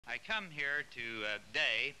I come here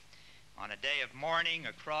today on a day of mourning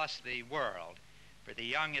across the world for the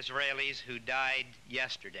young Israelis who died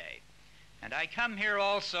yesterday. And I come here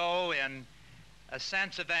also in a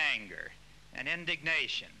sense of anger and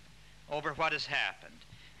indignation over what has happened.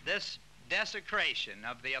 This desecration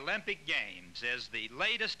of the Olympic Games is the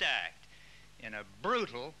latest act in a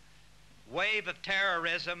brutal wave of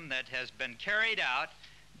terrorism that has been carried out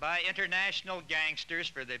by international gangsters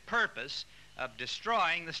for the purpose of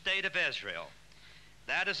destroying the state of Israel.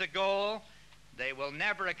 That is a goal they will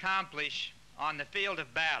never accomplish on the field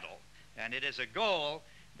of battle, and it is a goal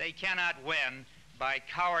they cannot win by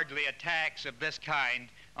cowardly attacks of this kind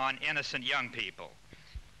on innocent young people.